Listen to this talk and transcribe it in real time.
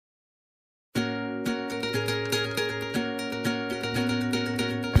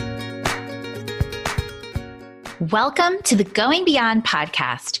Welcome to the Going Beyond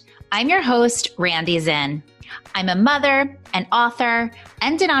podcast. I'm your host, Randy Zinn. I'm a mother, an author,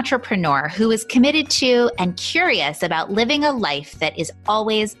 and an entrepreneur who is committed to and curious about living a life that is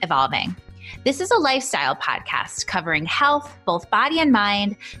always evolving. This is a lifestyle podcast covering health, both body and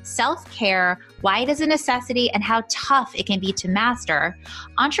mind, self-care, why it is a necessity, and how tough it can be to master,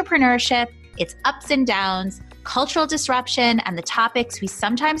 entrepreneurship, its ups and downs, cultural disruption, and the topics we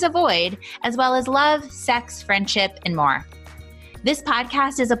sometimes avoid, as well as love, sex, friendship, and more. This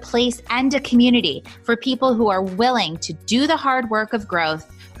podcast is a place and a community for people who are willing to do the hard work of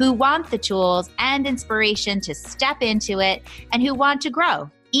growth, who want the tools and inspiration to step into it, and who want to grow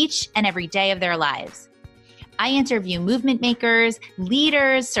each and every day of their lives. I interview movement makers,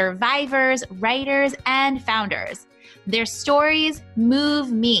 leaders, survivors, writers, and founders. Their stories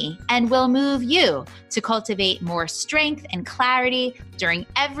move me and will move you to cultivate more strength and clarity during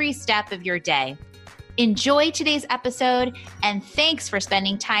every step of your day. Enjoy today's episode, and thanks for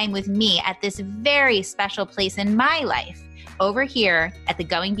spending time with me at this very special place in my life over here at the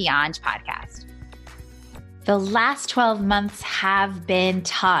Going Beyond podcast. The last 12 months have been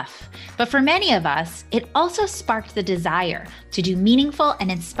tough, but for many of us, it also sparked the desire to do meaningful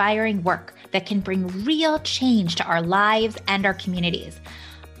and inspiring work that can bring real change to our lives and our communities.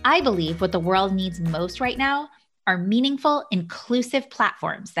 I believe what the world needs most right now are meaningful, inclusive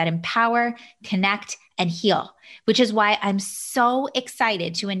platforms that empower, connect, and heal, which is why I'm so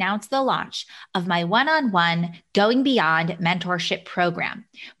excited to announce the launch of my one-on-one Going Beyond mentorship program,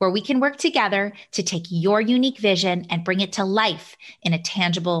 where we can work together to take your unique vision and bring it to life in a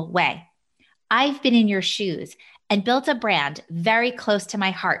tangible way. I've been in your shoes and built a brand very close to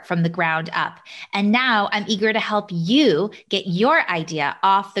my heart from the ground up. And now I'm eager to help you get your idea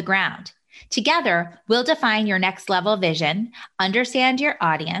off the ground. Together, we'll define your next level vision, understand your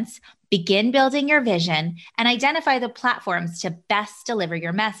audience, begin building your vision, and identify the platforms to best deliver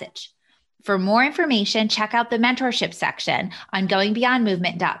your message. For more information, check out the mentorship section on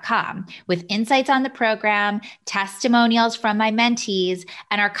goingbeyondmovement.com with insights on the program, testimonials from my mentees,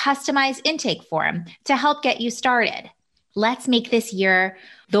 and our customized intake form to help get you started. Let's make this year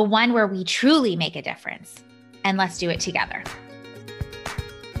the one where we truly make a difference, and let's do it together.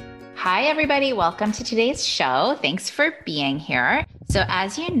 Hi, everybody. Welcome to today's show. Thanks for being here. So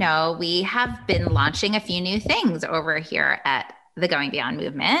as you know, we have been launching a few new things over here at the Going Beyond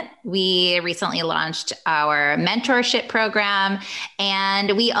Movement. We recently launched our mentorship program,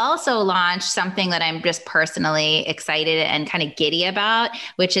 and we also launched something that I'm just personally excited and kind of giddy about,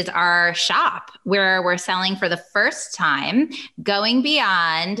 which is our shop, where we're selling for the first time Going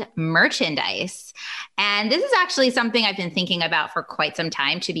Beyond merchandise. And this is actually something I've been thinking about for quite some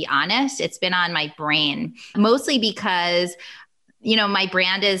time, to be honest. It's been on my brain, mostly because, my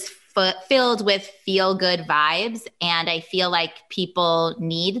brand is filled with feel-good vibes. And I feel like people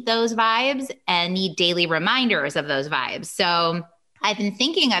need those vibes and need daily reminders of those vibes. So I've been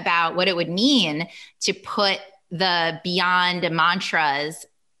thinking about what it would mean to put the Beyond mantras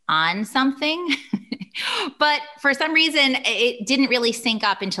on something. But for some reason, it didn't really sync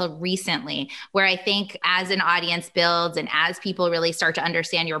up until recently, where I think as an audience builds and as people really start to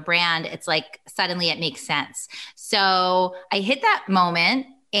understand your brand, it's like suddenly it makes sense. So I hit that moment.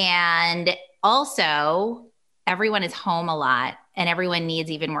 And also, everyone is home a lot, and everyone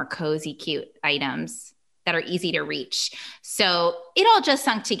needs even more cozy, cute items that are easy to reach. So it all just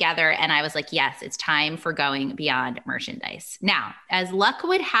sunk together, and I was like, yes, it's time for Going Beyond merchandise. Now, as luck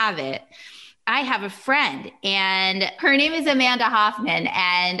would have it, I have a friend, and her name is Amanda Hoffman,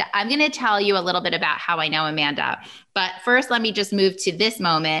 and I'm going to tell you a little bit about how I know Amanda. But first, let me just move to this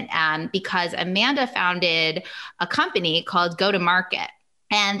moment because Amanda founded a company called Go to Market.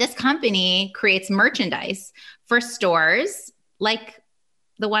 And this company creates merchandise for stores like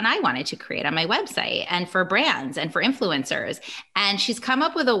the one I wanted to create on my website, and for brands and for influencers. And she's come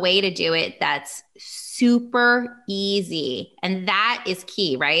up with a way to do it that's super easy. And that is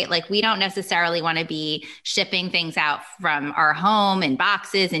key, right? Like, we don't necessarily want to be shipping things out from our home in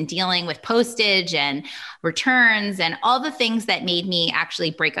boxes and dealing with postage and returns and all the things that made me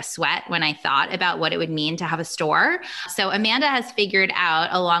actually break a sweat when I thought about what it would mean to have a store. So Amanda has figured out,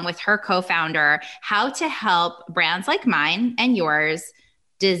 along with her co-founder, how to help brands like mine and yours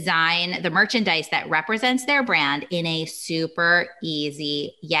design the merchandise that represents their brand in a super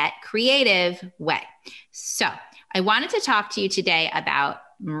easy yet creative way. So I wanted to talk to you today about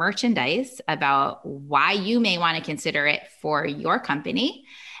merchandise, about why you may want to consider it for your company.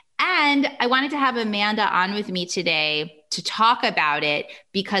 And I wanted to have Amanda on with me today to talk about it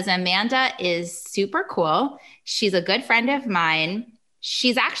because Amanda is super cool. She's a good friend of mine.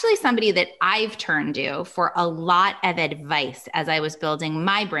 she's actually somebody that I've turned to for a lot of advice as I was building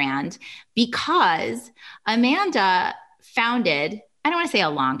my brand, because Amanda founded, I don't want to say a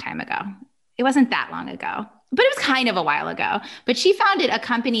long time ago. It wasn't that long ago, but it was kind of a while ago. But she founded a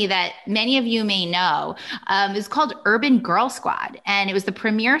company that many of you may know. It's called Urban Girl Squad. And it was the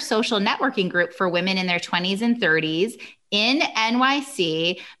premier social networking group for women in their 20s and 30s in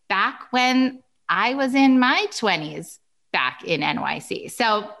NYC back when I was in my 20s back in NYC.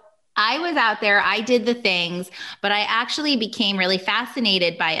 So I was out there, I did the things, but I actually became really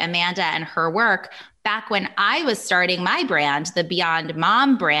fascinated by Amanda and her work back when I was starting my brand, the Beyond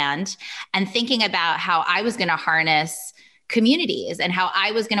Mom brand, and thinking about how I was going to harness communities and how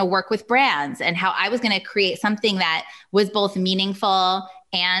I was going to work with brands and how I was going to create something that was both meaningful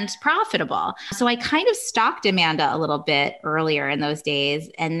and profitable. So I kind of stalked Amanda a little bit earlier in those days.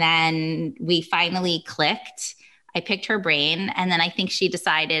 And then we finally clicked. I picked her brain, and then I think she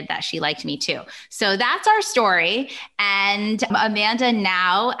decided that she liked me too. So that's our story. And Amanda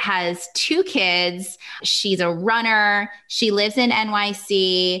now has 2 kids. She's a runner. She lives in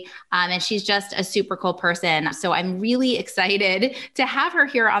NYC, and she's just a super cool person. So I'm really excited to have her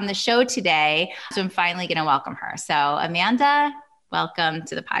here on the show today. So I'm finally going to welcome her. So Amanda, welcome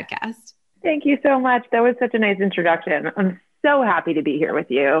to the podcast. Thank you so much. That was such a nice introduction. I'm so happy to be here with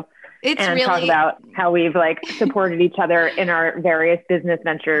you. And really talk about how we've supported each other in our various business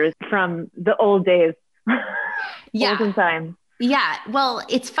ventures from the old days. Yeah. Olden time. Yeah. Well,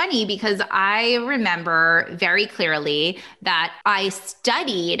 it's funny because I remember very clearly that I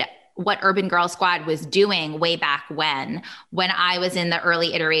studied what Urban Girl Squad was doing way back when I was in the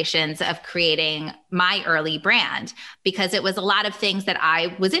early iterations of creating my early brand, because it was a lot of things that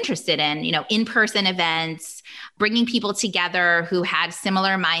I was interested in, in-person events, bringing people together who had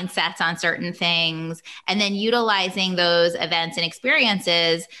similar mindsets on certain things, and then utilizing those events and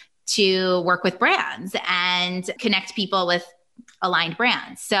experiences to work with brands and connect people with aligned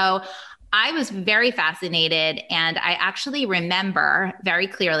brands. So I was very fascinated, and I actually remember very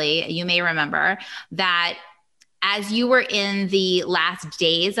clearly, you may remember, that as you were in the last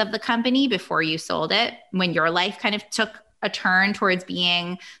days of the company before you sold it, when your life kind of took a turn towards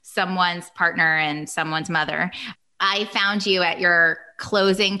being someone's partner and someone's mother, I found you at your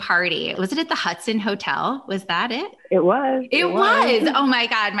closing party. Was it at the Hudson Hotel? Was that it? It was. It was. Oh my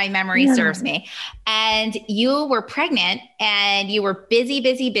God, my memory serves me. And you were pregnant and you were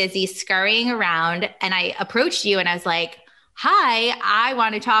busy, scurrying around. And I approached you and I was like, hi, I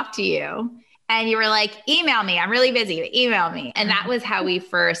want to talk to you. And you were like, email me. I'm really busy. Email me. And that was how we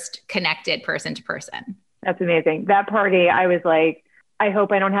first connected person to person. That's amazing. That party, I was like, I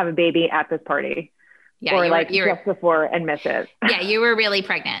hope I don't have a baby at this party. Yeah, or just before and miss it. Yeah, you were really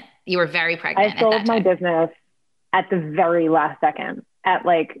pregnant. You were very pregnant. I sold my business at the very last second,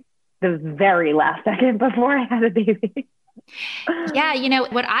 the very last second before I had a baby. Yeah,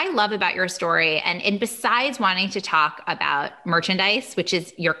 what I love about your story, and besides wanting to talk about merchandise, which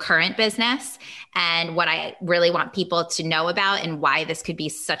is your current business, and what I really want people to know about and why this could be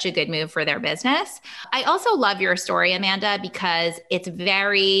such a good move for their business, I also love your story, Amanda, because it's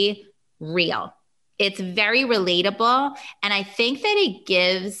very real. It's very relatable. And I think that it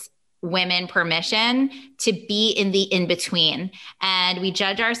gives women permission to be in the in-between. And we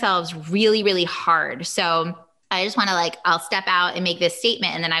judge ourselves really, really hard. So I just want to I'll step out and make this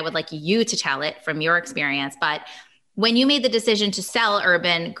statement, and then I would like you to tell it from your experience. But when you made the decision to sell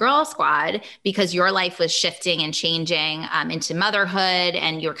Urban Girl Squad because your life was shifting and changing into motherhood,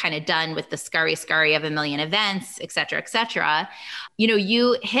 and you were kind of done with the scurry of a million events, et cetera,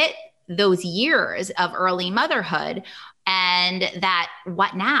 you hit those years of early motherhood and that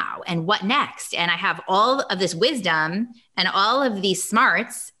what now and what next? And I have all of this wisdom and all of these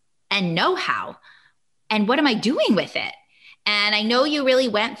smarts and know-how. And what am I doing with it? And I know you really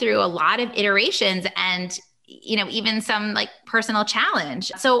went through a lot of iterations and, even some personal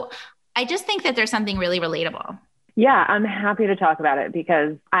challenge. So I just think that there's something really relatable. Yeah, I'm happy to talk about it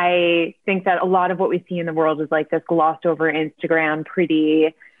because I think that a lot of what we see in the world is this glossed over Instagram,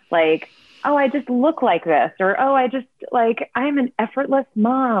 pretty, oh, I just look like this, or, oh, I just I'm an effortless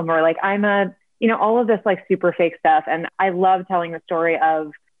mom, or I'm all of this super fake stuff. And I love telling the story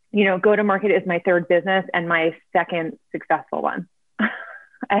of, go-to-market is my third business and my second successful one.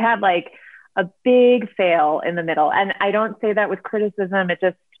 I had a big fail in the middle. And I don't say that with criticism. It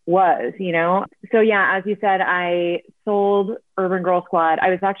just was, So yeah, as you said, I sold Urban Girl Squad. I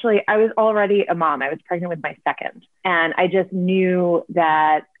was already a mom. I was pregnant with my second. And I just knew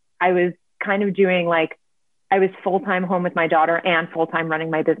that I was kind of doing I was full-time home with my daughter and full-time running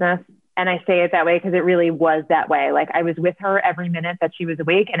my business And I say it that way because it really was that way. Like I was with her every minute that she was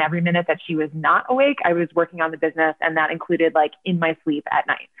awake, and every minute that she was not awake, I was working on the business. And that included like in my sleep at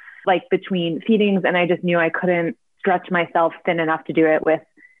night, like between feedings. And I just knew I couldn't stretch myself thin enough to do it with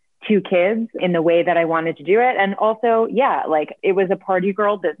 2 kids in the way that I wanted to do it. And also, yeah, like it was a party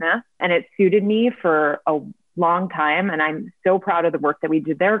girl business and it suited me for a long time. And I'm so proud of the work that we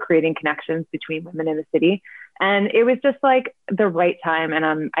did there, creating connections between women in the city. And it was just like the right time.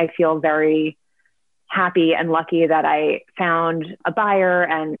 And I feel very happy and lucky that I found a buyer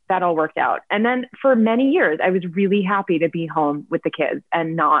and that all worked out. And then for many years, I was really happy to be home with the kids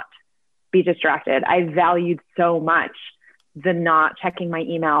and not be distracted. I valued so much the not checking my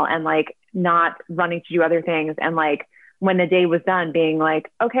email and like not running to do other things. And like when the day was done being like,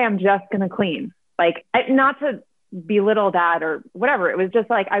 okay, I'm just going to clean. Like not to belittle that or whatever. It was just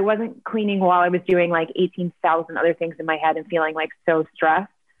like, I wasn't cleaning while I was doing like 18,000 other things in my head and feeling like so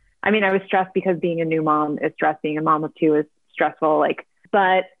stressed. I mean, I was stressed because being a new mom is stressed. Being a mom of 2 is stressful. Like,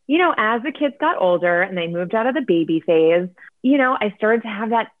 but you know, as the kids got older and they moved out of the baby phase, you know, I started to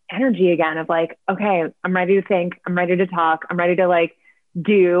have that energy again of like, okay, I'm ready to think, I'm ready to talk, I'm ready to like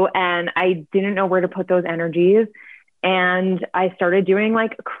do. And I didn't know where to put those energies. And I started doing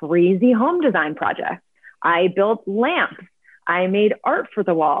like crazy home design projects. I built lamps. I made art for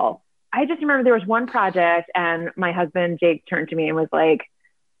the wall. I just remember there was one project and my husband, Jake, turned to me and was like,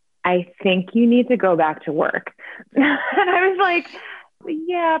 I think you need to go back to work. And I was like,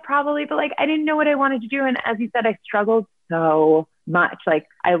 yeah, probably. But like, I didn't know what I wanted to do. And as you said, I struggled so much. Like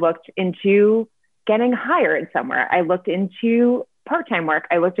I looked into getting hired somewhere. I looked into part-time work.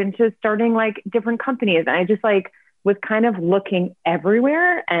 I looked into starting like different companies. And I just like was kind of looking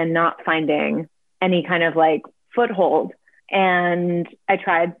everywhere and not finding any kind of like foothold. And I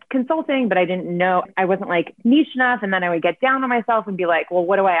tried consulting, but I didn't know, I wasn't like niche enough. And then I would get down on myself and be like, well,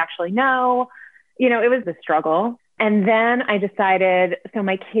 what do I actually know? You know, it was a struggle. And then I decided, so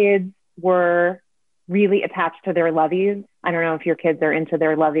my kids were really attached to their Loveys. I don't know if your kids are into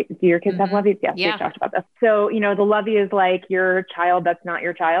their Lovey. Do your kids have Loveys? Yes, Yeah. We've talked about this. So, you know, the Lovey is like your child that's not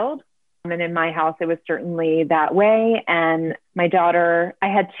your child. And in my house, it was certainly that way. And my daughter, I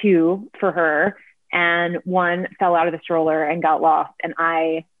had 2 for her, and one fell out of the stroller and got lost. And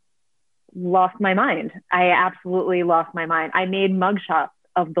I lost my mind. I absolutely lost my mind. I made mugshots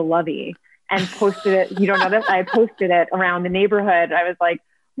of the Lovey and posted it. You don't know this? I posted it around the neighborhood. I was like,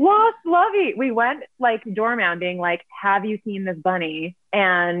 lost Lovey. We went like doorman being like, have you seen this bunny?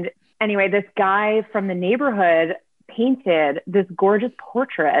 And anyway, this guy from the neighborhood painted this gorgeous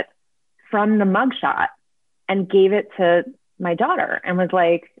portrait from the mugshot and gave it to my daughter and was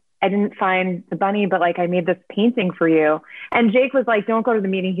like, I didn't find the bunny, but like I made this painting for you. And Jake was like, don't go to the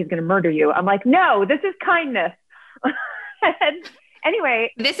meeting. He's going to murder you. I'm like, no, this is kindness. And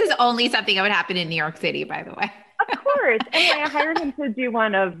anyway, this is only something that would happen in New York City, by the way. Of course. Anyway, I hired him to do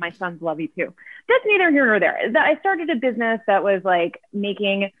one of my son's Lovey too. That's neither here nor there. I started a business that was like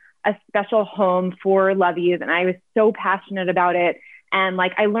making a special home for Loveys. And I was so passionate about it. And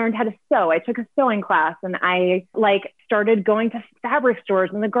like, I learned how to sew. I took a sewing class and I like started going to fabric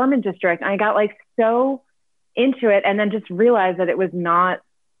stores in the garment district. And I got like so into it and then just realized that it was not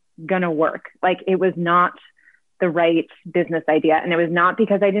going to work. Like it was not the right business idea. And it was not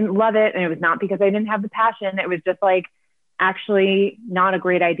because I didn't love it. And it was not because I didn't have the passion. It was just like actually not a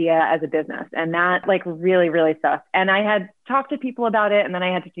great idea as a business. And that like really, really sucked. And I had talked to people about it and then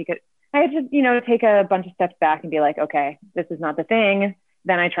I had to you know, take a bunch of steps back and be like, okay, this is not the thing.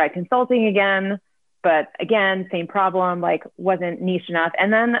 Then I tried consulting again, but again, same problem, like wasn't niche enough.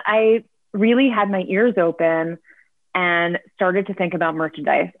 And then I really had my ears open and started to think about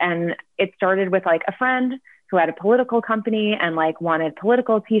merchandise. And it started with like a friend who had a political company and like wanted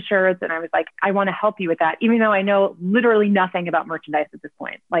political t-shirts. And I was like, I want to help you with that. Even though I know literally nothing about merchandise at this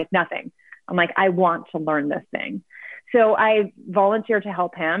point, like nothing. I'm like, I want to learn this thing. So I volunteered to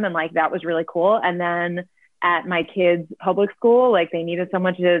help him. And like, that was really cool. And then at my kids' public school, like they needed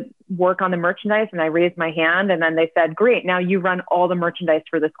someone to work on the merchandise. And I raised my hand and then they said, great, now you run all the merchandise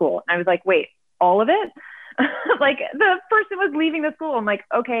for the school. And I was like, wait, all of it? Like the person was leaving the school. I'm like,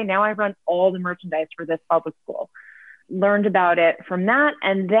 okay, now I run all the merchandise for this public school. Learned about it from that.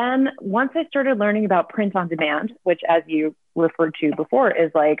 And then once I started learning about print on demand, which as you referred to before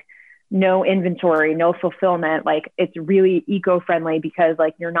is like no inventory, no fulfillment, like it's really eco-friendly because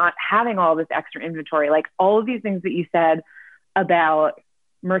like you're not having all this extra inventory. Like all of these things that you said about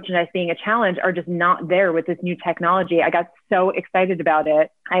merchandise being a challenge are just not there with this new technology. I got so excited about it.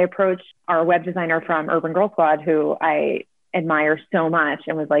 I approached our web designer from Urban Girl Squad, who I admire so much,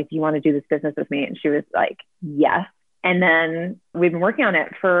 and was like, do you want to do this business with me? And she was like, yes. And then we've been working on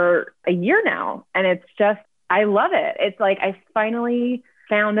it for a year now. And it's just, I love it. It's like, I finally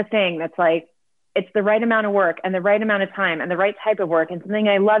found a thing that's like, it's the right amount of work and the right amount of time and the right type of work and something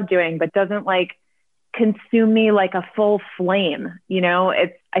I love doing, but doesn't like consume me like a full flame.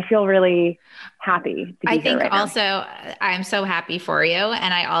 I feel really happy to be I here think right also now. I'm so happy for you.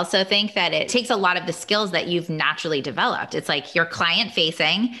 And I also think that it takes a lot of the skills that you've naturally developed. It's like you're client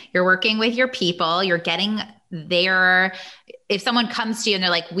facing, you're working with your people, you're getting there. If someone comes to you and they're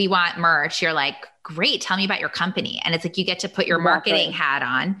like, we want merch, you're like, great, tell me about your company. And it's like, you get to put your marketing hat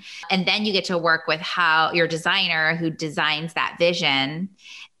on, and then you get to work with how your designer who designs that vision.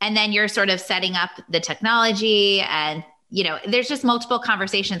 And then you're sort of setting up the technology, and there's just multiple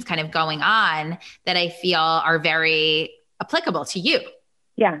conversations kind of going on that I feel are very applicable to you.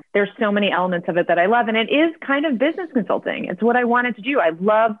 Yeah, there's so many elements of it that I love. And it is kind of business consulting. It's what I wanted to do. I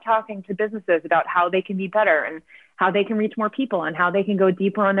love talking to businesses about how they can be better and how they can reach more people and how they can go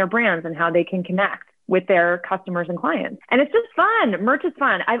deeper on their brands and how they can connect with their customers and clients. And it's just fun. Merch is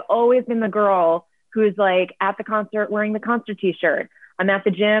fun. I've always been the girl who's like at the concert wearing the concert t-shirt. I'm at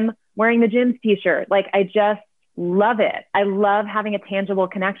the gym wearing the gym's t-shirt. Like, I just love it. I love having a tangible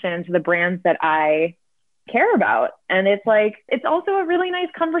connection to the brands that I care about. And it's like, it's also a really nice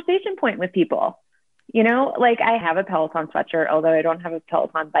conversation point with people. Like, I have a Peloton sweatshirt, although I don't have a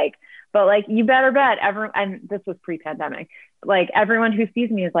Peloton bike, but like, you better bet and this was pre-pandemic, like everyone who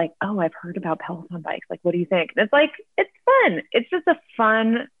sees me is like, oh, I've heard about Peloton bikes. Like, what do you think? And it's like, it's fun. It's just a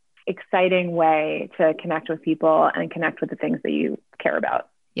fun, exciting way to connect with people and connect with the things that you care about.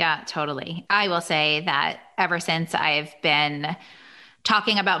 Yeah, totally. I will say that ever since I've been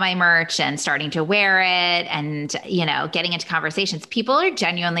talking about my merch and starting to wear it and, getting into conversations, people are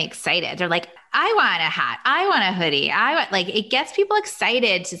genuinely excited. They're like, I want a hat. I want a hoodie. It gets people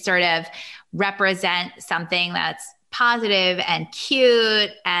excited to sort of represent something that's positive and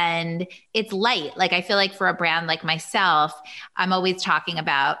cute and it's light. Like, I feel like for a brand like myself, I'm always talking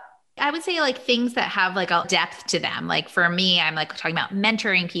about, I would say, like, things that have like a depth to them. Like, for me, I'm like talking about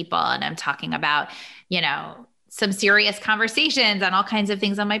mentoring people, and I'm talking about, some serious conversations on all kinds of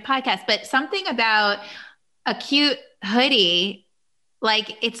things on my podcast, but something about a cute hoodie,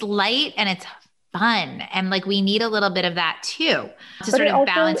 like, it's light and it's fun. And like, we need a little bit of that too, to sort of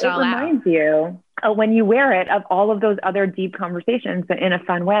balance it all out. It reminds you when you wear it of all of those other deep conversations, but in a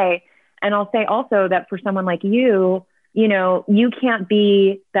fun way. And I'll say also that for someone like you, you can't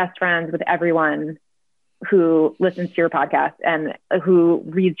be best friends with everyone who listens to your podcast and who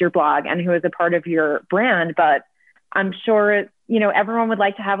reads your blog and who is a part of your brand. But I'm sure, everyone would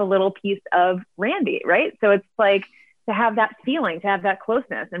like to have a little piece of Randy, right? So it's like to have that feeling, to have that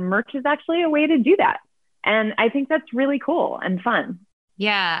closeness, and merch is actually a way to do that. And I think that's really cool and fun.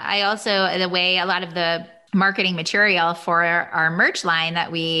 Yeah. I also, the way a lot of the marketing material for our merch line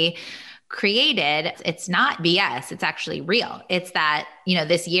that we created, it's not BS. It's actually real. It's that,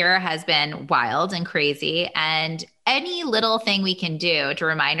 this year has been wild and crazy, and any little thing we can do to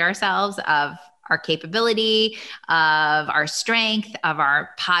remind ourselves of our capability, of our strength, of our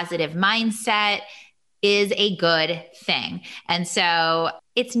positive mindset is a good thing. And so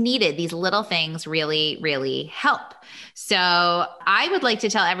it's needed. These little things really, really help. So I would like to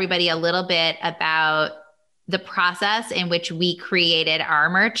tell everybody a little bit about the process in which we created our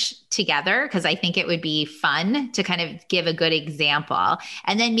merch together, because I think it would be fun to kind of give a good example.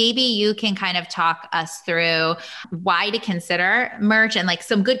 And then maybe you can kind of talk us through why to consider merch and like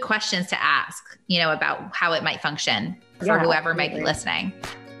some good questions to ask, about how it might function for whoever might be listening.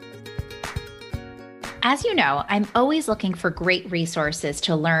 As you know, I'm always looking for great resources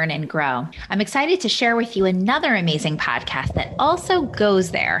to learn and grow. I'm excited to share with you another amazing podcast that also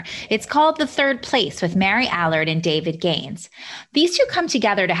goes there. It's called The Third Place with Mary Allard and David Gaines. These two come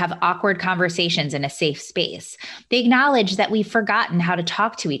together to have awkward conversations in a safe space. They acknowledge that we've forgotten how to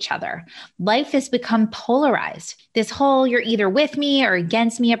talk to each other. Life has become polarized. This whole you're either with me or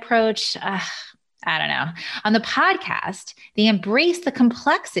against me approach, I don't know. On the podcast, they embrace the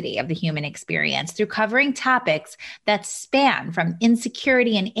complexity of the human experience through covering topics that span from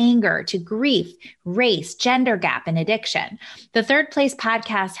insecurity and anger to grief, race, gender gap, and addiction. The Third Place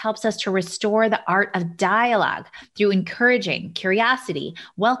podcast helps us to restore the art of dialogue through encouraging curiosity,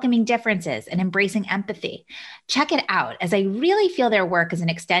 welcoming differences, and embracing empathy. Check it out, as I really feel their work is an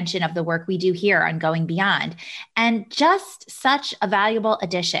extension of the work we do here on Going Beyond, and just such a valuable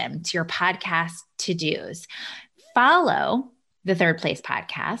addition to your podcast to-dos. Follow the Third Place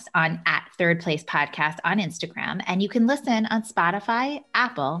podcast on @ThirdPlacePodcast on Instagram, and you can listen on Spotify,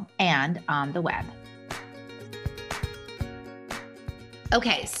 Apple, and on the web.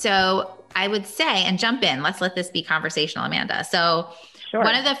 Okay, so I would say, and jump in, let's let this be conversational, Amanda. So Sure.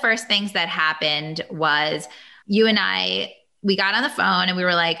 one of the first things that happened was you and I, we got on the phone and we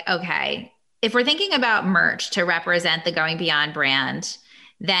were like, okay, if we're thinking about merch to represent the Going Beyond brand,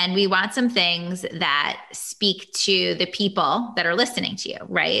 then we want some things that speak to the people that are listening to you,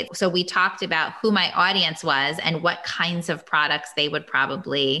 right? So we talked about who my audience was and what kinds of products they would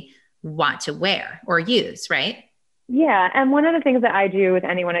probably want to wear or use, right? Yeah. And one of the things that I do with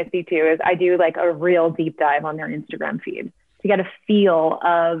anyone I speak to is I do like a real deep dive on their Instagram feed to get a feel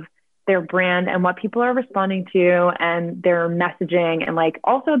of their brand and what people are responding to and their messaging and like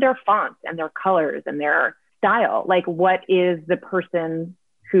also their fonts and their colors and their style. Like what is the person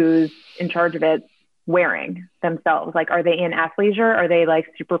who's in charge of it wearing themselves? Like, are they in athleisure? Are they like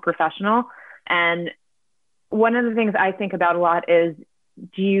super professional? And one of the things I think about a lot is,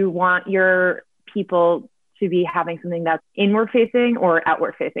 do you want your people to be having something that's inward facing or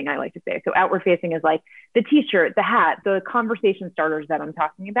outward facing, I like to say. So outward facing is like the t-shirt, the hat, the conversation starters that I'm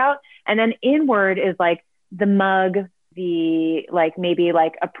talking about. And then inward is like the mug, the like maybe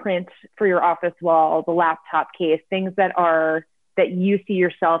like a print for your office wall, the laptop case, things that you see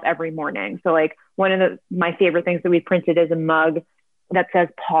yourself every morning. So like one of my favorite things that we printed is a mug that says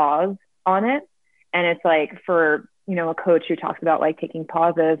pause on it. And it's like for, a coach who talks about like taking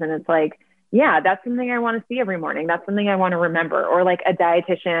pauses, and it's like, yeah, that's something I want to see every morning. That's something I want to remember. Or like a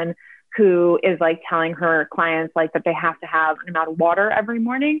dietitian who is like telling her clients like that they have to have an amount of water every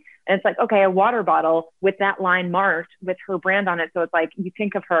morning. And it's like, okay, a water bottle with that line marked with her brand on it. So it's like, you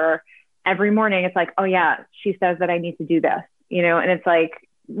think of her every morning. It's like, oh yeah, she says that I need to do this, and it's like,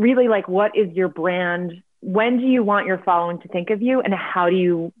 really like, what is your brand? When do you want your following to think of you? And how do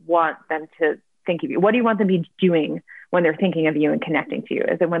you want them to think of you? What do you want them to be doing when they're thinking of you and connecting to you?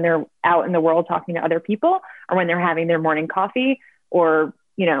 Is it when they're out in the world talking to other people, or when they're having their morning coffee, or,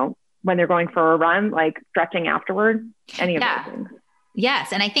 when they're going for a run, like stretching afterward? Any of those things.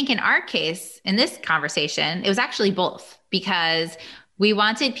 Yes. And I think in our case, in this conversation, it was actually both, because we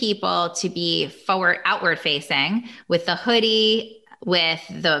wanted people to be outward facing with the hoodie, with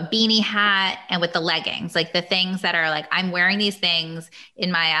the beanie hat, and with the leggings, like the things that are like, I'm wearing these things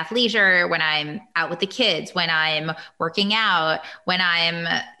in my athleisure when I'm out with the kids, when I'm working out, when I'm,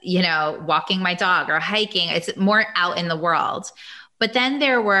 walking my dog or hiking. It's more out in the world. But then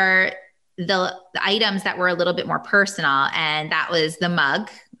there were the items that were a little bit more personal. And that was the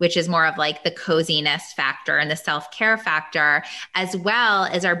mug, which is more of like the coziness factor and the self-care factor, as well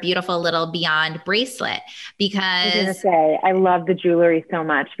as our beautiful little Beyond bracelet. Because I was gonna say, I love the jewelry so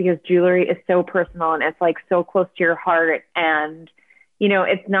much, because jewelry is so personal and it's like so close to your heart. And,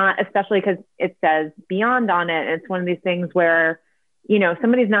 it's not, especially because it says Beyond on it. And it's one of these things where,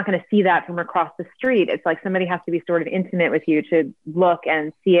 somebody's not going to see that from across the street. It's like somebody has to be sort of intimate with you to look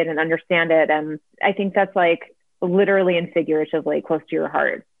and see it and understand it. And I think that's like literally and figuratively close to your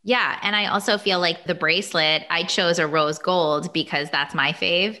heart. Yeah. And I also feel like the bracelet, I chose a rose gold because that's my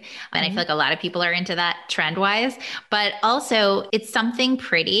fave. And I feel like a lot of people are into that trend wise, but also it's something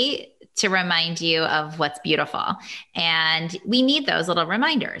pretty to remind you of what's beautiful. And we need those little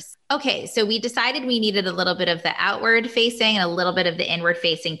reminders. Okay. So we decided we needed a little bit of the outward facing and a little bit of the inward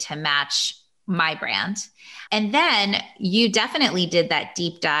facing to match my brand. And then you definitely did that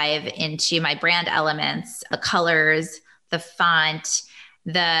deep dive into my brand elements, the colors, the font,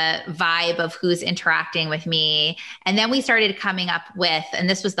 the vibe of who's interacting with me. And then we started coming up with, and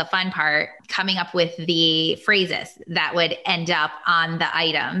this was the fun part, coming up with the phrases that would end up on the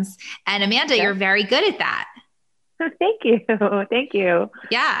items. And Amanda, You're very good at that. Thank you. Thank you.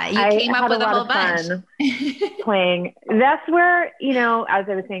 Yeah, you came up with a whole bunch. Playing. That's where, as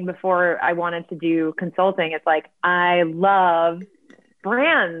I was saying before, I wanted to do consulting. It's like, I love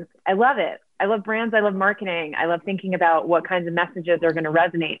brands. I love it. I love brands. I love marketing. I love thinking about what kinds of messages are going to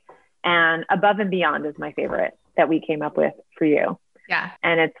resonate. And Above and Beyond is my favorite that we came up with for you. Yeah.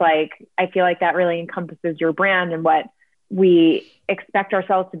 And it's like, I feel like that really encompasses your brand and what we expect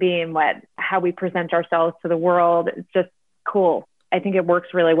ourselves to be and how we present ourselves to the world. It's just cool. I think it works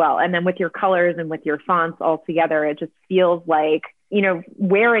really well. And then with your colors and with your fonts all together, it just feels like,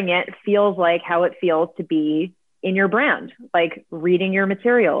 wearing it feels like how it feels to be in your brand, like reading your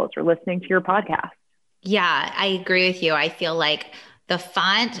materials or listening to your podcast. Yeah, I agree with you. I feel like the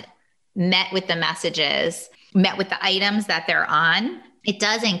font met with the messages, met with the items that they're on. It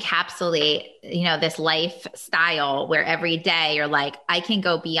does encapsulate, this lifestyle where every day you're like, I can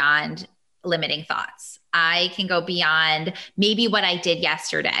go beyond limiting thoughts. I can go beyond maybe what I did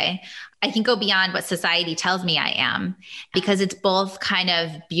yesterday. I can go beyond what society tells me I am, because it's both kind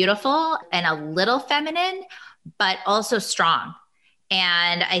of beautiful and a little feminine, but also strong.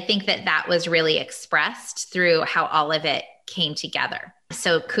 And I think that that was really expressed through how all of it came together.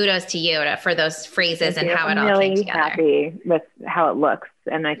 So kudos to you for those phrases and how it all came together. I'm really happy with how it looks.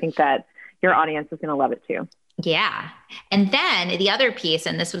 And I think that your audience is going to love it too. Yeah. And then the other piece,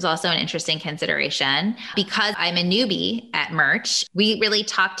 and this was also an interesting consideration, because I'm a newbie at merch, we really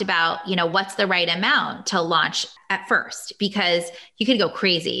talked about, what's the right amount to launch at first, because you could go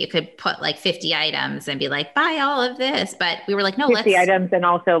crazy. You could put like 50 items and be like, buy all of this. But we were like, no, 50 items and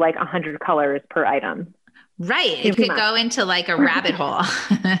also like 100 colors per item. Right. It could go into like a rabbit hole.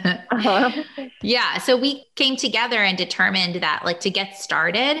 Uh-huh. Yeah. So we came together and determined that like to get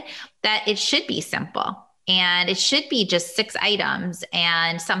started, that it should be simple. And it should be just 6 items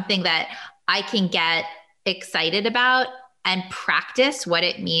and something that I can get excited about and practice what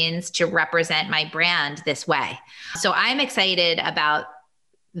it means to represent my brand this way. So I'm excited about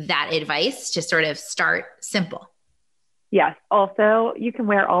that advice to sort of start simple. Yes. Also, you can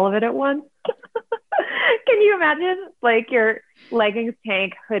wear all of it at once. Can you imagine like your leggings,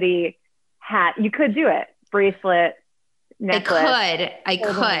 tank, hoodie, hat? You could do it. Bracelet, necklace. I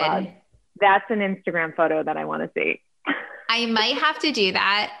could. That's an Instagram photo that I want to see. I might have to do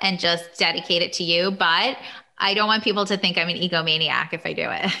that and just dedicate it to you, but I don't want people to think I'm an egomaniac if I do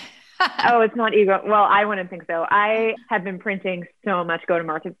it. Oh, it's not ego. Well, I wouldn't think so. I have been printing so much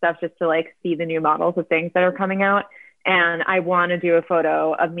go-to-market stuff just to like see the new models of things that are coming out. And I want to do a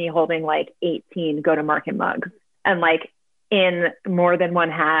photo of me holding like 18 go-to-market mugs and like in more than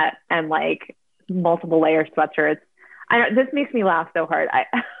one hat and like multiple layer sweatshirts. This makes me laugh so hard.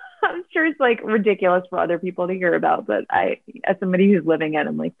 I'm sure it's like ridiculous for other people to hear about, but as somebody who's living it,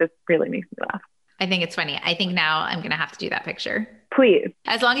 I'm like, this really makes me laugh. I think it's funny. I think now I'm going to have to do that picture. Please.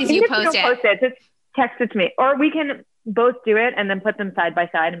 As long as you post it. Just text it to me. Or we can both do it and then put them side by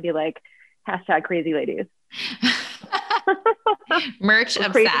side and be like, #crazy ladies. Merch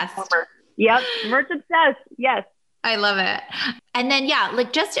obsessed. Yep. Merch obsessed. Yes. I love it. And then,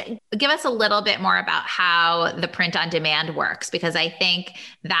 like just give us a little bit more about how the print on demand works, because I think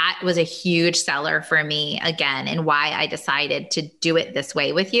that was a huge seller for me again, and why I decided to do it this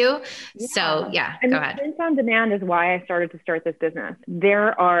way with you. Yeah. So go ahead. Print on demand is why I started to start this business.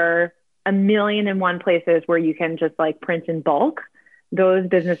 There are 1,000,001 places where you can just like print in bulk. Those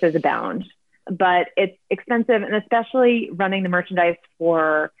businesses abound, but it's expensive. And especially running the merchandise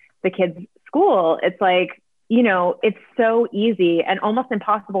for the kids' school, it's like, it's so easy and almost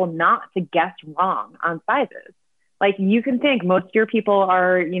impossible not to guess wrong on sizes. Like you can think most of your people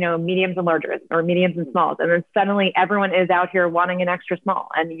are, mediums and larges or mediums and smalls. And then suddenly everyone is out here wanting an extra small.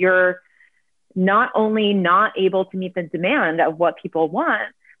 And you're not only not able to meet the demand of what people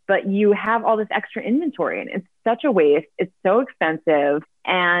want, but you have all this extra inventory and it's such a waste. It's so expensive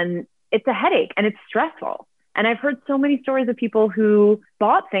and it's a headache and it's stressful. And I've heard so many stories of people who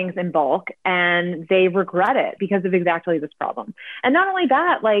bought things in bulk and they regret it because of exactly this problem. And not only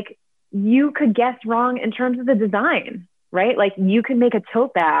that, like you could guess wrong in terms of the design, right? Like you can make a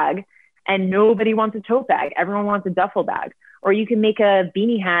tote bag and nobody wants a tote bag. Everyone wants a duffel bag. Or you can make a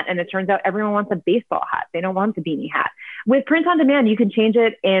beanie hat and it turns out everyone wants a baseball hat. They don't want a beanie hat. With print on demand, you can change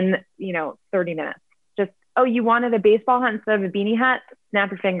it in, 30 minutes. Just, you wanted a baseball hat instead of a beanie hat? Snap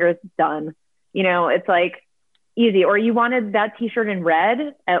your fingers, done. It's like, easy. Or you wanted that t-shirt in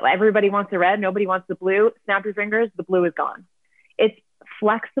red. Everybody wants the red. Nobody wants the blue. Snap your fingers. The blue is gone. It's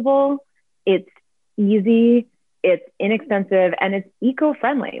flexible. It's easy. It's inexpensive and it's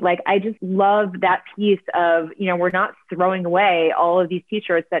eco-friendly. Like I just love that piece of, we're not throwing away all of these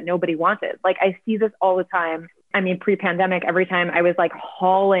t-shirts that nobody wanted. Like I see this all the time. I mean, pre-pandemic, every time I was like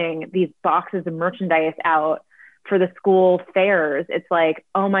hauling these boxes of merchandise out for the school fairs, it's like,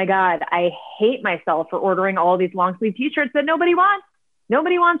 oh my God, I hate myself for ordering all these long sleeve t-shirts that nobody wants.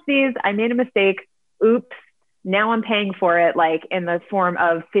 Nobody wants these. I made a mistake. Oops. Now I'm paying for it, like in the form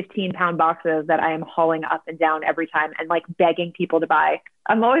of 15-pound boxes that I am hauling up and down every time and like begging people to buy.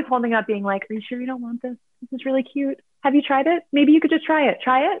 I'm always holding up being like, are you sure you don't want this? This is really cute. Have you tried it? Maybe you could just try it.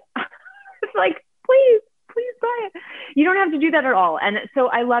 Try it. It's like, please buy it. You don't have to do that at all. And so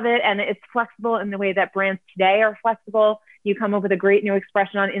I love it. And it's flexible in the way that brands today are flexible. You come up with a great new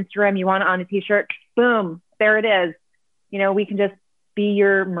expression on Instagram. You want it on a t-shirt, boom, there it is. We can just be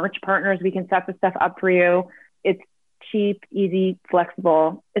your merch partners. We can set the stuff up for you. It's cheap, easy,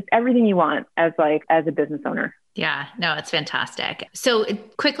 flexible. It's everything you want as a business owner. Yeah, no, it's fantastic. So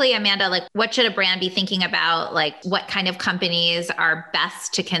quickly, Amanda, like what should a brand be thinking about? Like what kind of companies are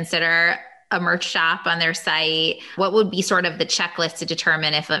best to consider a merch shop on their site? What would be sort of the checklist to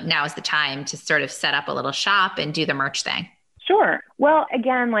determine if now is the time to sort of set up a little shop and do the merch thing? Sure. Well,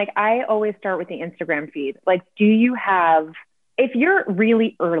 again, like I always start with the Instagram feed. Like, if you're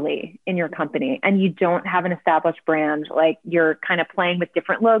really early in your company and you don't have an established brand, like you're kind of playing with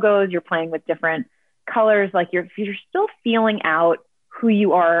different logos, you're playing with different colors, like if you're still feeling out who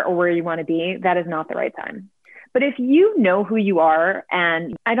you are or where you want to be, that is not the right time. But if you know who you are,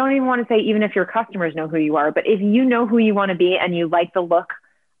 and I don't even want to say even if your customers know who you are, but if you know who you want to be and you like the look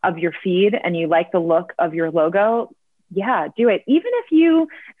of your feed and you like the look of your logo, yeah, do it. Even if you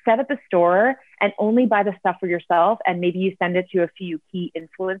set up a store and only buy the stuff for yourself, and maybe you send it to a few key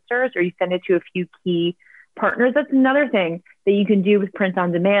influencers or you send it to a few key partners. That's another thing that you can do with print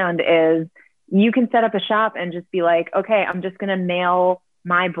on demand is you can set up a shop and just be like, okay, I'm just going to mail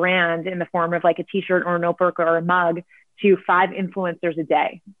my brand in the form of like a t-shirt or a notebook or a mug to 5 influencers a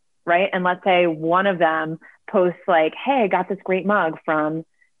day, right? And let's say one of them posts like, hey, I got this great mug from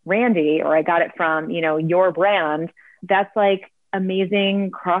Randy, or I got it from, your brand. That's like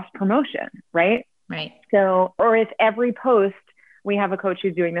amazing cross promotion, right? Right. So, or if every post, we have a coach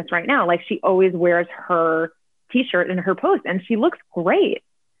who's doing this right now, like she always wears her t-shirt in her post and she looks great,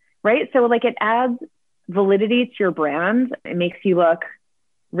 right? So like it adds validity to your brand. It makes you look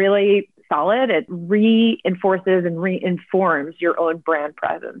really solid. It reinforces and reinforms your own brand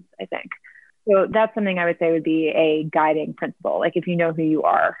presence, I think. So that's something I would say would be a guiding principle. Like if you know who you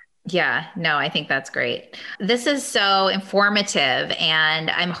are. Yeah, no, I think that's great. This is so informative, and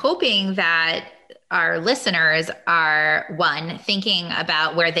I'm hoping that our listeners are, one, thinking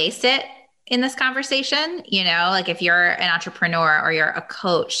about where they sit in this conversation. Like if you're an entrepreneur or you're a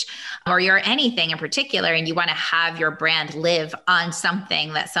coach or you're anything in particular and you want to have your brand live on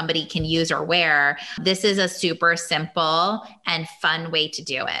something that somebody can use or wear, this is a super simple and fun way to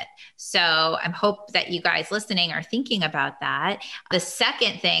do it. So I hope that you guys listening are thinking about that. The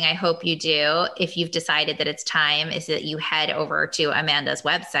second thing I hope you do, if you've decided that it's time, is that you head over to Amanda's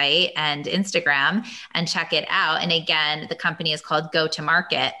website and Instagram and check it out. And again, the company is called Go to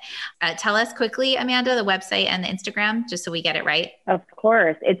Market. Tell us quickly, Amanda, the website and the Instagram, just so we get it right. Of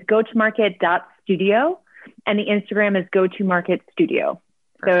course. It's gotomarket.studio and the Instagram is gotomarketstudio.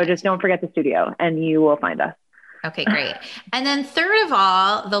 So just don't forget the studio and you will find us. Okay, great. And then third of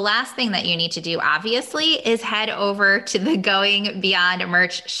all, the last thing that you need to do, obviously, is head over to the Going Beyond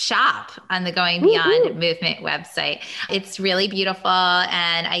merch shop on the Going Beyond Movement website. It's really beautiful.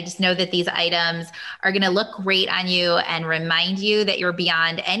 And I just know that these items are going to look great on you and remind you that you're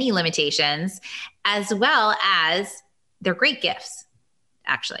beyond any limitations, as well as they're great gifts,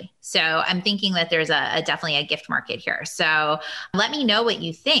 actually. So I'm thinking that there's definitely a gift market here. So let me know what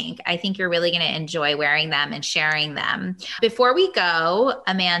you think. I think you're really going to enjoy wearing them and sharing them. Before we go,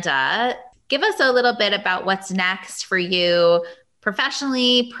 Amanda, give us a little bit about what's next for you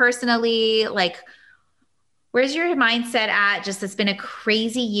professionally, personally. Like, where's your mindset at? Just, it's been a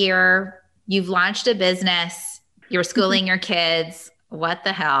crazy year. You've launched a business. You're schooling your kids. What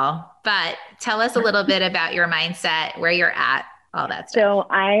the hell? But tell us a little bit about your mindset, where you're at. All that stuff. So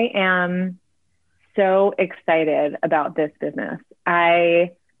I am so excited about this business.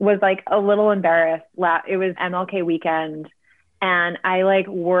 I was like a little embarrassed. It was MLK weekend and I like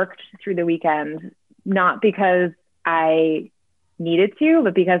worked through the weekend, not because I needed to,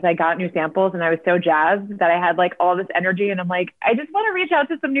 but because I got new samples and I was so jazzed that I had like all this energy and I'm like, I just want to reach out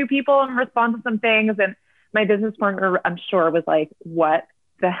to some new people and respond to some things. And my business partner, I'm sure, was like, what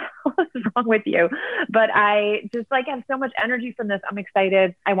the hell is wrong with you? But I just like have so much energy from this. I'm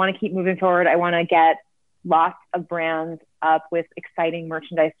excited. I want to keep moving forward. I want to get lots of brands up with exciting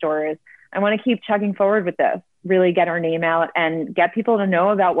merchandise stores. I want to keep chugging forward with this, really get our name out and get people to know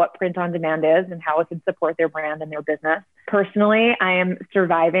about what print on demand is and how it can support their brand and their business. Personally, I am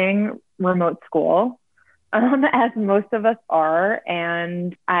surviving remote school. As most of us are.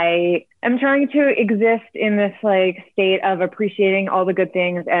 And I am trying to exist in this like state of appreciating all the good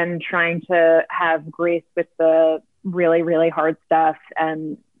things and trying to have grace with the really, really hard stuff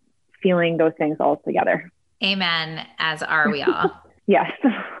and feeling those things all together. Amen. As are we all. Yes.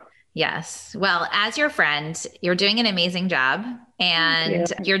 Yes. Well, as your friend, you're doing an amazing job and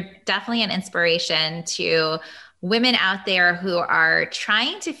you're definitely an inspiration to women out there who are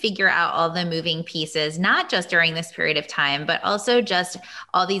trying to figure out all the moving pieces, not just during this period of time, but also just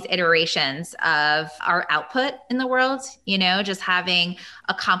all these iterations of our output in the world, just having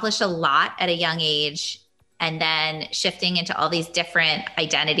accomplished a lot at a young age and then shifting into all these different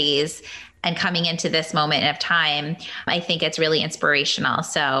identities and coming into this moment of time. I think it's really inspirational.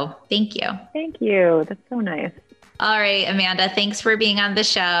 So thank you. Thank you. That's so nice. All right, Amanda, thanks for being on the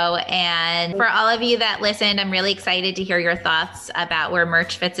show. And for all of you that listened, I'm really excited to hear your thoughts about where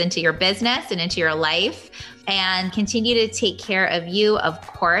merch fits into your business and into your life. And continue to take care of you. Of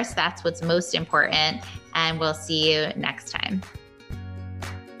course, that's what's most important. and we'll see you next time.